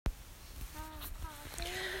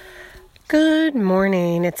Good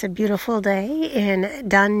morning. It's a beautiful day in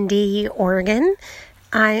Dundee, Oregon.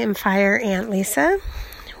 I am Fire Aunt Lisa.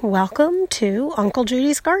 Welcome to Uncle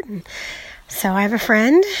Judy's Garden. So I have a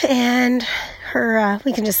friend, and I'll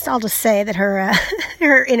just say that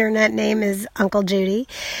her internet name is Uncle Judy,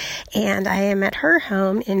 and I am at her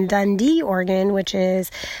home in Dundee, Oregon, which is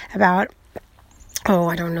about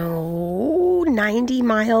 90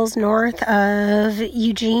 miles north of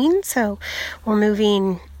Eugene. So we're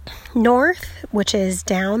moving north, which is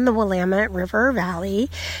down the Willamette River Valley,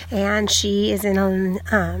 and she is in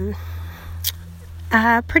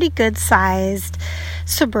a pretty good sized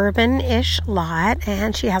suburban-ish lot,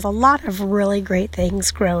 and she has a lot of really great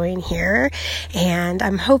things growing here, and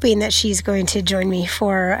I'm hoping that she's going to join me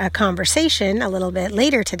for a conversation a little bit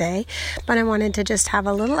later today. But I wanted to just have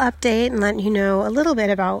a little update and let you know a little bit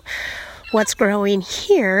about what's growing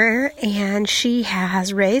here. And she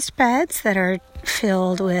has raised beds that are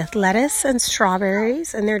filled with lettuce and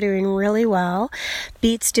strawberries, and they're doing really well.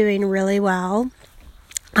 Beets doing really well.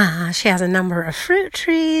 She has a number of fruit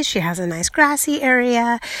trees. She has a nice grassy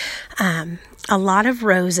area, a lot of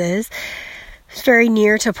roses. It's very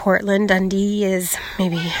near to Portland. Dundee is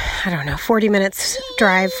maybe, 40 minutes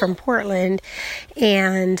drive from Portland,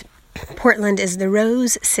 and Portland is the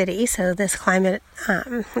rose city, so this climate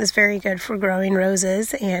is very good for growing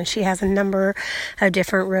roses, and she has a number of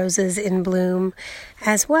different roses in bloom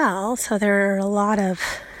as well. So there are a lot of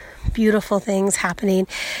beautiful things happening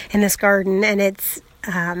in this garden, and it's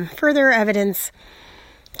further evidence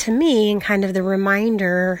to me and kind of the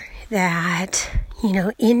reminder that,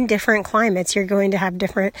 in different climates, you're going to have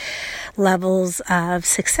different levels of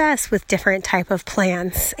success with different type of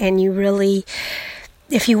plants. And you really,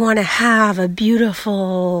 if you want to have a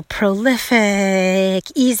beautiful, prolific,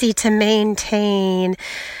 easy to maintain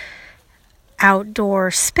outdoor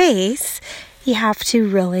space, you have to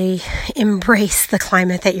really embrace the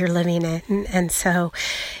climate that you're living in. And so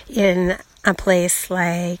in a place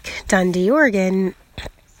like Dundee, Oregon,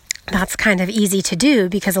 that's kind of easy to do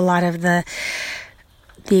because a lot of the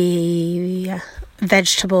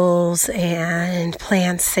vegetables and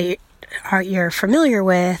plants that you're familiar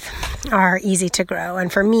with are easy to grow.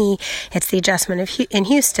 And for me, it's the adjustment in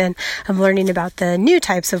Houston of learning about the new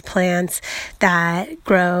types of plants that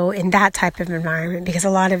grow in that type of environment, because a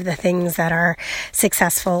lot of the things that are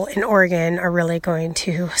successful in Oregon are really going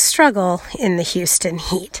to struggle in the Houston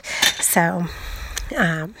heat. So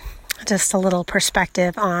just a little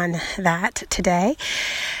perspective on that today.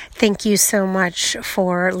 Thank you so much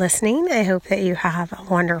for listening. I hope that you have a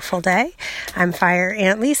wonderful day. I'm Fire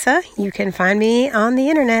Aunt Lisa. You can find me on the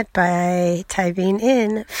internet by typing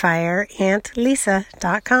in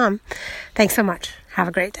fireantlisa.com. Thanks so much. Have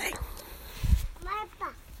a great day.